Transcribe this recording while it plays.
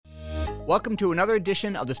Welcome to another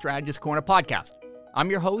edition of the Strategist Corner podcast.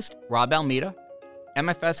 I'm your host, Rob Almeida,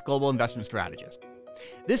 MFS Global Investment Strategist.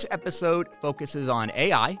 This episode focuses on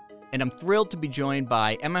AI, and I'm thrilled to be joined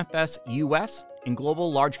by MFS US and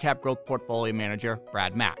Global Large Cap Growth Portfolio Manager,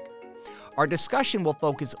 Brad Mack. Our discussion will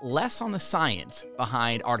focus less on the science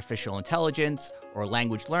behind artificial intelligence or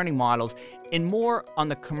language learning models and more on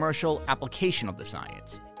the commercial application of the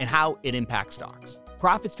science and how it impacts stocks.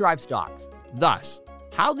 Profits drive stocks. Thus,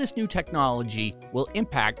 how this new technology will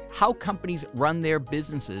impact how companies run their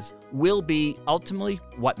businesses will be ultimately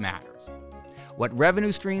what matters. What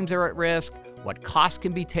revenue streams are at risk, what costs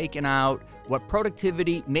can be taken out, what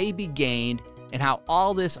productivity may be gained, and how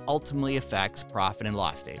all this ultimately affects profit and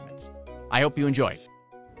loss statements. I hope you enjoy.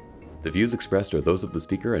 The views expressed are those of the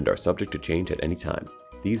speaker and are subject to change at any time.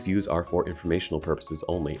 These views are for informational purposes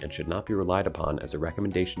only and should not be relied upon as a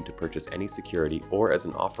recommendation to purchase any security or as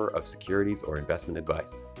an offer of securities or investment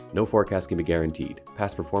advice. No forecast can be guaranteed.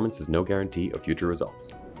 Past performance is no guarantee of future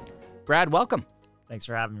results. Brad, welcome. Thanks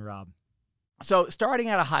for having me, Rob. So starting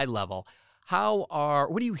at a high level, what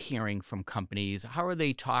are you hearing from companies? How are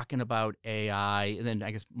they talking about AI? And then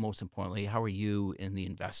I guess most importantly, how are you and the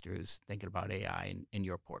investors thinking about AI in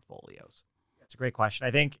your portfolios? That's a great question.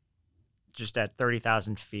 I think just at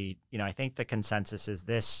 30,000 feet, I think the consensus is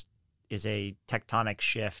this is a tectonic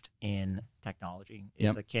shift in technology.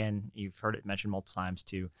 It's akin, you've heard it mentioned multiple times,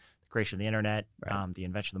 to the creation of the internet, right. The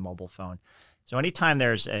invention of the mobile phone. So anytime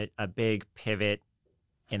there's a big pivot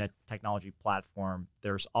in a technology platform,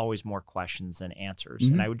 there's always more questions than answers.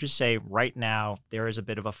 Mm-hmm. And I would just say right now, there is a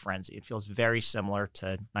bit of a frenzy. It feels very similar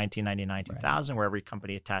to 1999, 2000, where every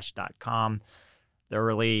company attached .com. The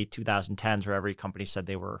early 2010s, where every company said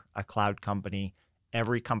they were a cloud company.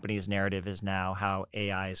 Every company's narrative is now how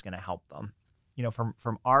AI is going to help them.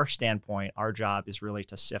 From our standpoint, our job is really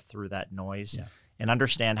to sift through that noise and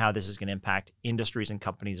understand how this is going to impact industries and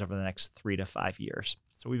companies over the next 3 to 5 years.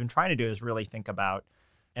 So what we've been trying to do is really think about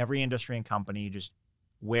every industry and company, just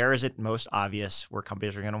where is it most obvious where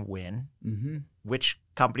companies are going to win, which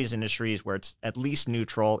companies, industries where it's at least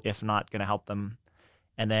neutral, if not going to help them,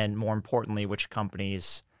 and then more importantly, which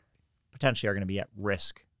companies potentially are going to be at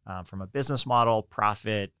risk from a business model,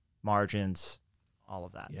 profit, margins, all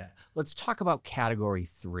of that. Yeah. Let's talk about category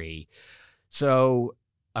 3. So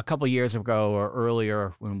a couple of years ago or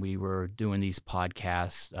earlier when we were doing these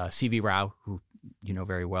podcasts, C.V. Rao, who you know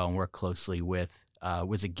very well and work closely with,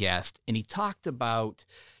 was a guest, and he talked about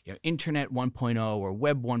Internet 1.0 or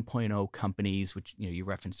Web 1.0 companies, which you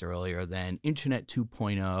referenced earlier, then Internet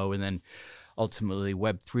 2.0, and then ultimately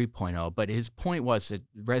Web 3.0. But his point was, it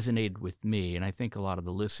resonated with me, and I think a lot of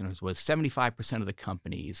the listeners, was 75% of the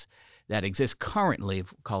companies that exist currently,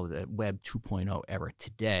 call it the Web 2.0 era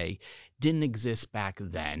today, didn't exist back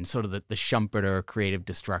then. Sort of the Schumpeter creative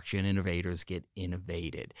destruction, innovators get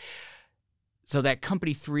innovated. So that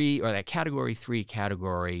company 3 or that category 3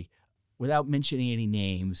 category, without mentioning any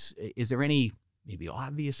names, is there any maybe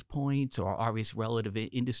obvious points or obvious relative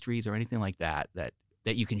industries or anything like that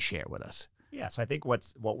you can share with us? Yeah, so I think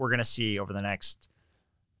what we're going to see over the next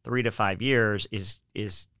 3 to 5 years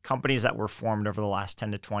is companies that were formed over the last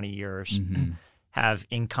 10 to 20 years have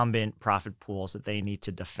incumbent profit pools that they need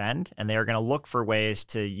to defend, and they are going to look for ways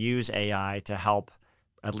to use AI to help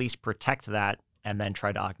at least protect that and then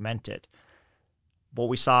try to augment it. What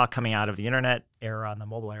we saw coming out of the internet era and the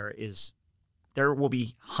mobile era is there will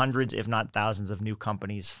be hundreds, if not thousands, of new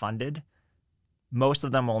companies funded. Most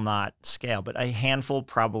of them will not scale, but a handful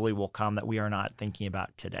probably will come that we are not thinking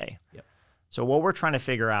about today. Yep. So what we're trying to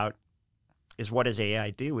figure out is, what does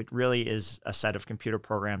AI do? It really is a set of computer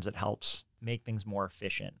programs that helps make things more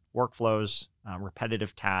efficient, workflows,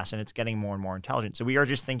 repetitive tasks, and it's getting more and more intelligent. So we are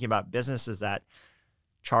just thinking about businesses that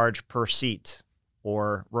charge per seat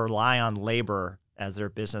or rely on labor as their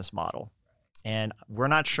business model. And we're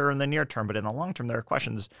not sure in the near term, but in the long term, there are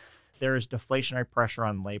questions. There's deflationary pressure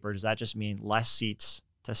on labor. Does that just mean less seats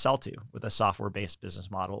to sell to with a software-based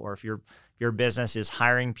business model? Or if your business is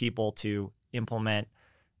hiring people to implement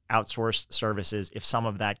outsourced services, if some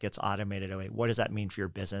of that gets automated away, what does that mean for your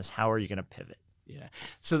business? How are you going to pivot? Yeah.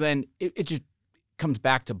 So then it just comes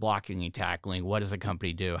back to blocking and tackling. What does a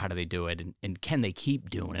company do? How do they do it? And can they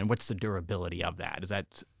keep doing it? And what's the durability of that?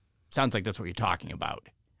 Sounds like that's what you're talking about.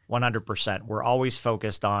 100%. We're always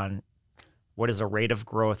focused on what is the rate of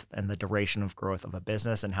growth and the duration of growth of a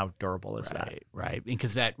business, and how durable is that? Right.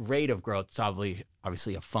 Because that rate of growth is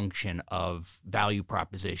obviously a function of value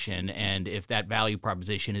proposition. And if that value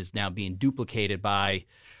proposition is now being duplicated by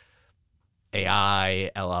AI,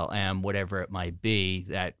 LLM, whatever it might be,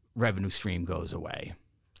 that revenue stream goes away.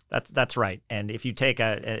 That's right. And if you take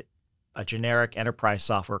a generic enterprise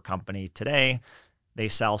software company today. They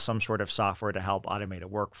sell some sort of software to help automate a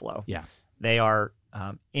workflow. Yeah. They are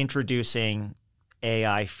introducing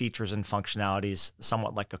AI features and functionalities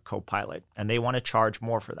somewhat like a co-pilot, and they want to charge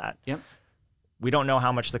more for that. Yep. We don't know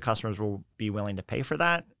how much the customers will be willing to pay for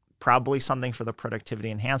that. Probably something for the productivity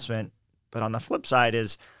enhancement. But on the flip side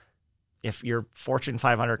is, if your Fortune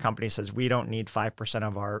 500 company says, we don't need 5%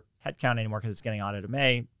 of our headcount anymore because it's getting audited in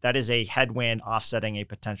May, that is a headwind offsetting a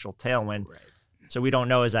potential tailwind. Right. So we don't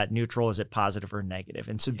know, is that neutral? Is it positive or negative?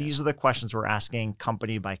 And so these are the questions we're asking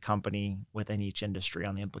company by company within each industry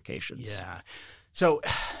on the implications. Yeah. So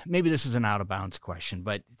maybe this is an out of bounds question,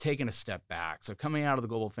 but taking a step back. So coming out of the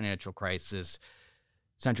global financial crisis,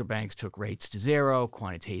 central banks took rates to zero,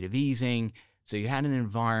 quantitative easing. So you had an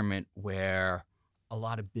environment where a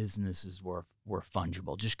lot of businesses were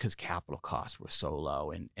fungible just because capital costs were so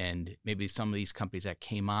low. And maybe some of these companies that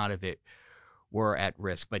came out of it were at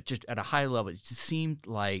risk. But just at a high level, it just seemed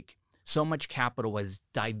like so much capital was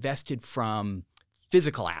divested from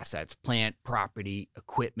physical assets, plant, property,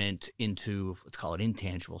 equipment, into, let's call it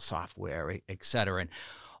intangible software, et cetera. And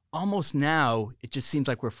almost now, it just seems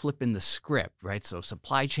like we're flipping the script, right? So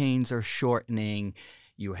supply chains are shortening.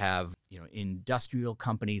 You have, industrial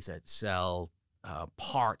companies that sell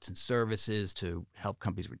parts and services to help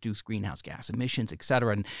companies reduce greenhouse gas emissions, et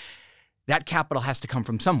cetera. And that capital has to come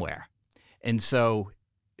from somewhere. And so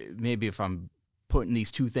maybe if I'm putting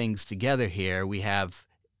these two things together here, we have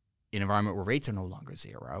an environment where rates are no longer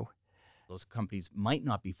zero. Those companies might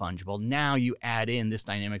not be fungible. Now you add in this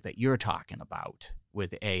dynamic that you're talking about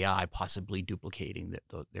with AI possibly duplicating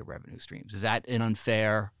their revenue streams. Is that an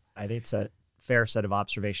unfair? I think it's a fair set of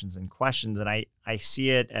observations and questions. And I see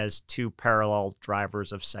it as two parallel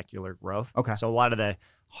drivers of secular growth. Okay. So a lot of the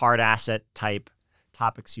hard asset type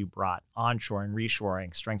topics you brought, onshoring,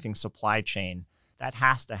 reshoring, strengthening supply chain, that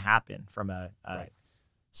has to happen from a Right.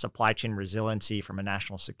 supply chain resiliency, from a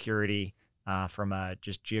national security, from a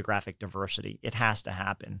just geographic diversity. It has to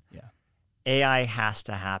happen. Yeah. AI has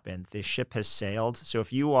to happen. The ship has sailed. So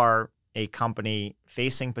if you are a company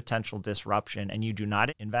facing potential disruption and you do not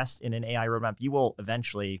invest in an AI roadmap, you will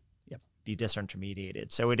eventually be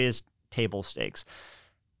disintermediated. So it is table stakes.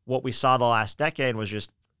 What we saw the last decade was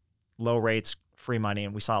just low rates, free money,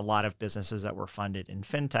 and we saw a lot of businesses that were funded in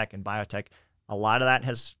fintech and biotech. A lot of that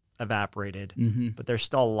has evaporated, but there's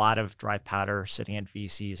still a lot of dry powder sitting at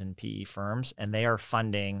VCs and PE firms, and they are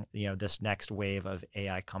funding, this next wave of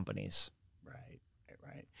AI companies.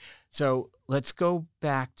 Right. So let's go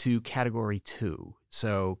back to category 2.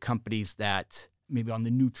 So companies that maybe on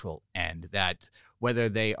the neutral end, that whether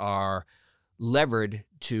they are levered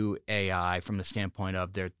to AI from the standpoint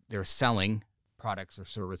of they're selling products or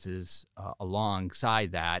services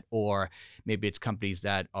alongside that, or maybe it's companies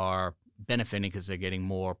that are benefiting because they're getting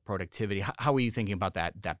more productivity. How are you thinking about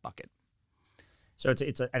that bucket? So I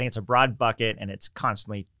think it's a broad bucket, and it's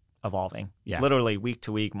constantly evolving. Yeah. Literally week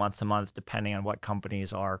to week, month to month, depending on what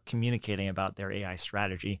companies are communicating about their AI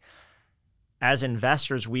strategy. As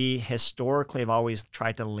investors, we historically have always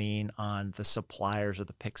tried to lean on the suppliers or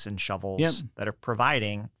the picks and shovels that are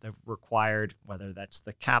providing the required, whether that's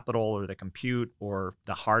the capital or the compute or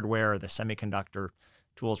the hardware or the semiconductor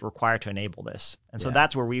tools required to enable this. And so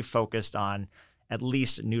that's where we've focused on at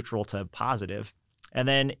least neutral to positive. And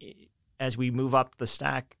then as we move up the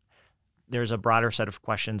stack, there's a broader set of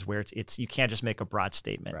questions where it's you can't just make a broad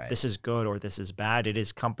statement. Right. This is good or this is bad. It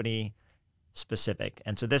is company specific.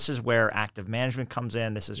 And so this is where active management comes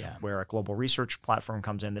in. This is where a global research platform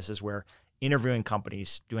comes in. This is where interviewing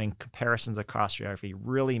companies, doing comparisons across geography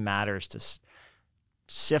really matters to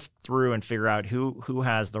sift through and figure out who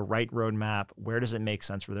has the right roadmap, where does it make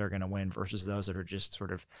sense where they're going to win versus those that are just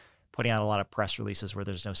sort of putting out a lot of press releases where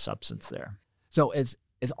there's no substance there. So as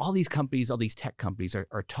all these companies, all these tech companies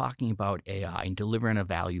are talking about AI and delivering a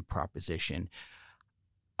value proposition,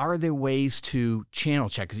 are there ways to channel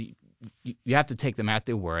check? Because you have to take them at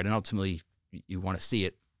their word, and ultimately you want to see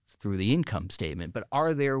it through the income statement. But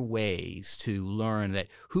are there ways to learn that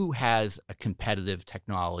who has a competitive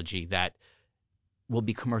technology that will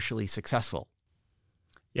be commercially successful?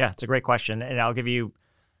 Yeah, it's a great question. And I'll give you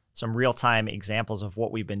some real-time examples of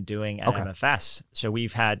what we've been doing at MFS. So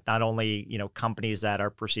we've had not only, companies that are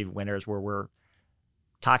perceived winners where we're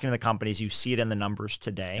talking to the companies, you see it in the numbers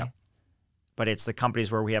today, but it's the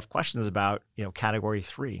companies where we have questions about, category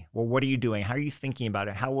 3. Well, what are you doing? How are you thinking about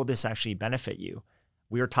it? How will this actually benefit you?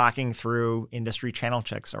 We are talking through industry channel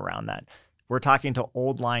checks around that. We're talking to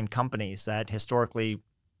old line companies that historically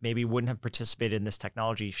maybe wouldn't have participated in this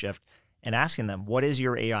technology shift and asking them, what is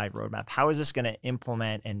your AI roadmap? How is this going to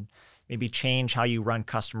implement and maybe change how you run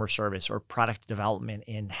customer service or product development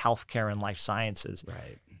in healthcare and life sciences.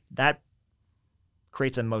 Right. That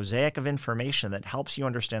creates a mosaic of information that helps you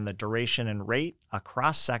understand the duration and rate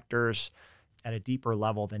across sectors at a deeper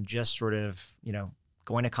level than just sort of,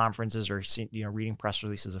 going to conferences or reading press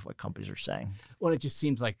releases of what companies are saying. Well, it just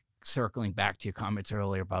seems like, circling back to your comments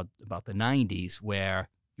earlier about the 90s, where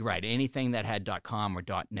you're right, anything that had .com or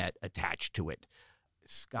 .net attached to it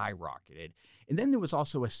skyrocketed. And then there was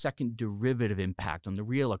also a second derivative impact on the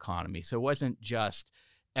real economy. So it wasn't just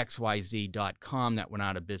XYZ.com that went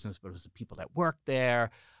out of business, but it was the people that worked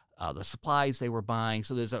there, the supplies they were buying.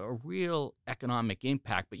 So there's a real economic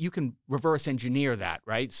impact, but you can reverse engineer that,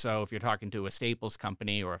 right? So if you're talking to a staples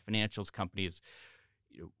company or a financials company,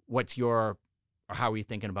 how are you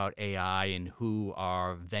thinking about AI, and who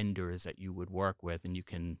are vendors that you would work with? And you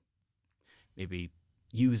can maybe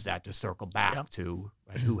use that to circle back to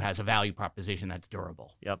who has a value proposition that's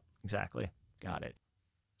durable. Yep, exactly. Got it.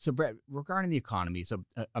 So Brett, regarding the economy, so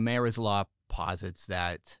Amara's law posits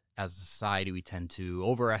that as a society, we tend to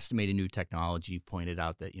overestimate a new technology. You pointed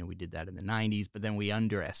out that, we did that in the 90s, but then we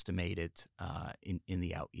underestimate it in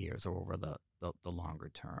the out years or over the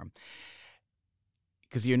longer term.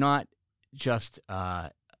 Because you're not just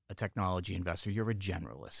a technology investor, you're a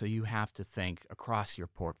generalist. So you have to think across your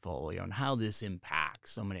portfolio and how this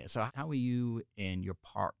impacts so many. So how are you and your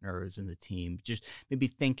partners and the team just maybe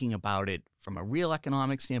thinking about it from a real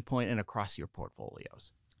economic standpoint and across your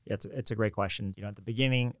portfolios? Yeah, it's a great question. At the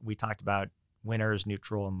beginning, we talked about winners,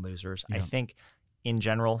 neutral, and losers. Yeah. I think in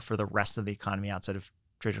general, for the rest of the economy outside of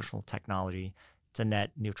traditional technology, it's a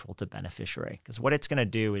net neutral to beneficiary. Because what it's going to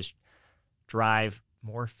do is drive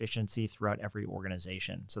more efficiency throughout every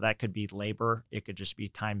organization. So that could be labor. It could just be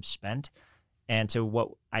time spent. And so what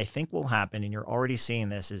I think will happen, and you're already seeing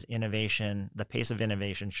this, is innovation. The pace of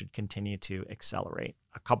innovation should continue to accelerate.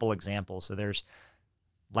 A couple examples. So there's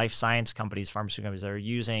life science companies, pharmaceutical companies that are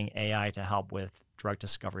using AI to help with drug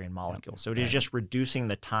discovery and molecules. So it is just reducing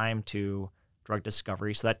the time to drug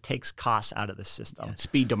discovery. So that takes costs out of the system. Yeah.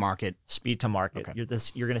 Speed to market. Okay.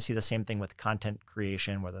 You're going to see the same thing with content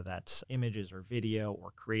creation, whether that's images or video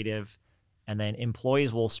or creative. And then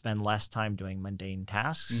employees will spend less time doing mundane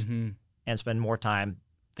tasks and spend more time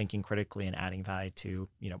thinking critically and adding value to,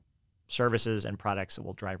 services and products that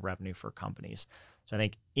will drive revenue for companies. So I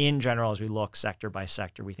think in general, as we look sector by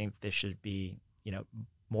sector, we think this should be,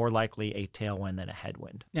 more likely a tailwind than a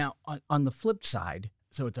headwind. Now, on the flip side,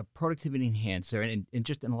 so it's a productivity enhancer, and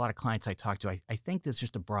just in a lot of clients I talk to, I think there's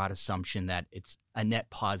just a broad assumption that it's a net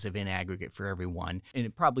positive in aggregate for everyone, and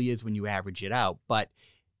it probably is when you average it out, but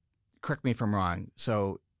correct me if I'm wrong.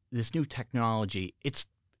 So this new technology, it's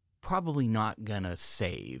probably not going to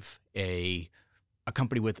save a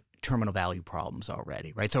company with terminal value problems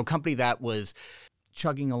already, right? So a company that was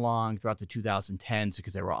chugging along throughout the 2010s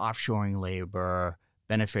because they were offshoring labor,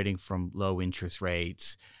 benefiting from low interest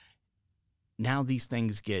rates. Now these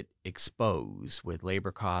things get exposed with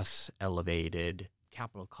labor costs elevated,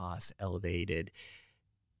 capital costs elevated.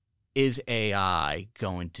 Is AI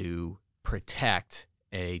going to protect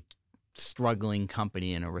a struggling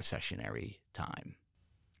company in a recessionary time?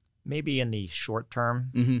 Maybe in the short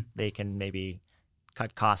term, they can maybe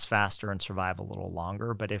cut costs faster and survive a little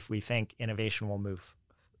longer. But if we think innovation will move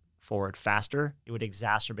forward faster, it would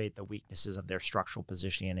exacerbate the weaknesses of their structural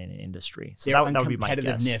positioning in an industry. So that would be my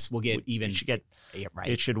guess. Competitiveness will get even.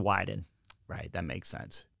 It should widen. Right, that makes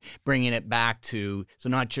sense. Bringing it back to, so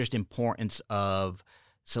not just importance of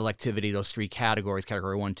selectivity, those three categories,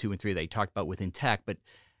 category 1, 2, and 3 that you talked about within tech, but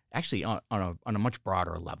actually on a much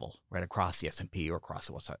broader level, right, across the S&P or across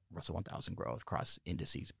the Russell 1000 growth, across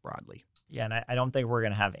indices broadly. Yeah, and I don't think we're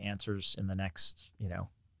going to have answers in the next,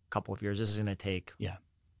 couple of years. This is going to take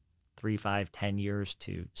 3, 5, 10 years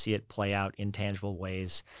to see it play out in tangible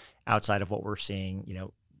ways outside of what we're seeing,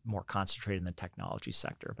 more concentrated in the technology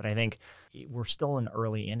sector. But I think we're still in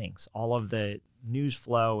early innings. All of the news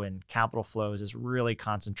flow and capital flows is really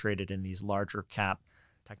concentrated in these larger cap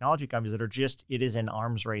technology companies that are it is an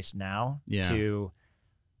arms race now to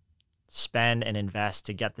spend and invest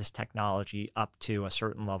to get this technology up to a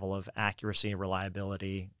certain level of accuracy and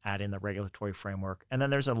reliability, add in the regulatory framework. And then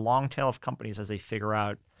there's a long tail of companies as they figure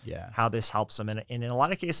out how this helps them. And in a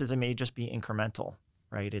lot of cases, it may just be incremental,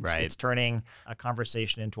 right? It's turning a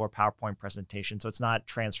conversation into a PowerPoint presentation. So it's not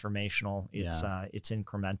transformational. It's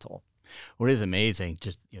incremental. What is amazing,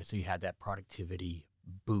 so you had that productivity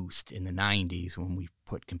boost in the 90s when we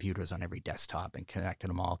put computers on every desktop and connected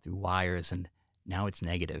them all through wires, and now it's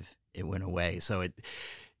negative. It went away. So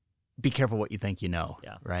be careful what you think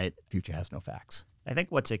right? Future has no facts. I think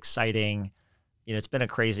what's exciting it's been a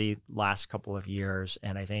crazy last couple of years.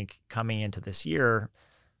 And I think coming into this year,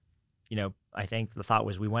 I think the thought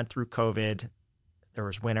was we went through COVID, there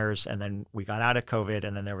was winners, and then we got out of COVID,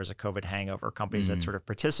 and then there was a COVID hangover. Companies that sort of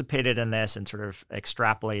participated in this and sort of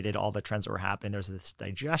extrapolated all the trends that were happening. There's this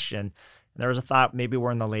digestion. And there was a thought maybe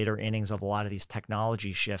we're in the later innings of a lot of these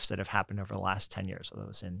technology shifts that have happened over the last 10 years, whether it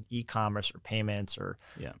was in e-commerce or payments or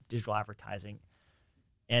digital advertising.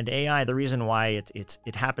 And AI, the reason why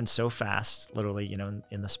it happened so fast, literally,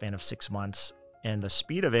 in the span of 6 months, and the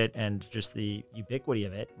speed of it and just the ubiquity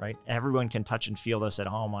of it, right? Everyone can touch and feel this at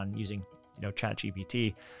home on using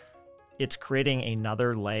ChatGPT. It's creating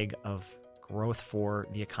another leg of growth for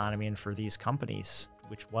the economy and for these companies,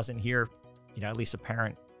 which wasn't here, at least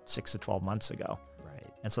apparent 6 to 12 months ago. Right.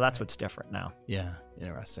 And so that's what's different now. Yeah,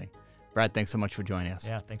 interesting. Brad, thanks so much for joining us.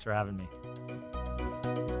 Yeah, thanks for having me.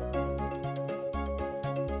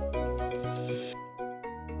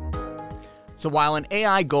 So while an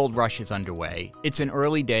AI gold rush is underway, it's in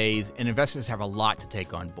early days and investors have a lot to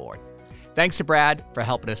take on board. Thanks to Brad for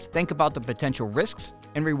helping us think about the potential risks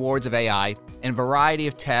and rewards of AI in a variety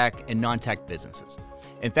of tech and non-tech businesses.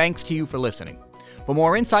 And thanks to you for listening. For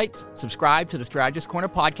more insights, subscribe to the Strategist Corner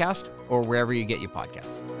podcast or wherever you get your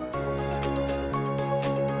podcasts.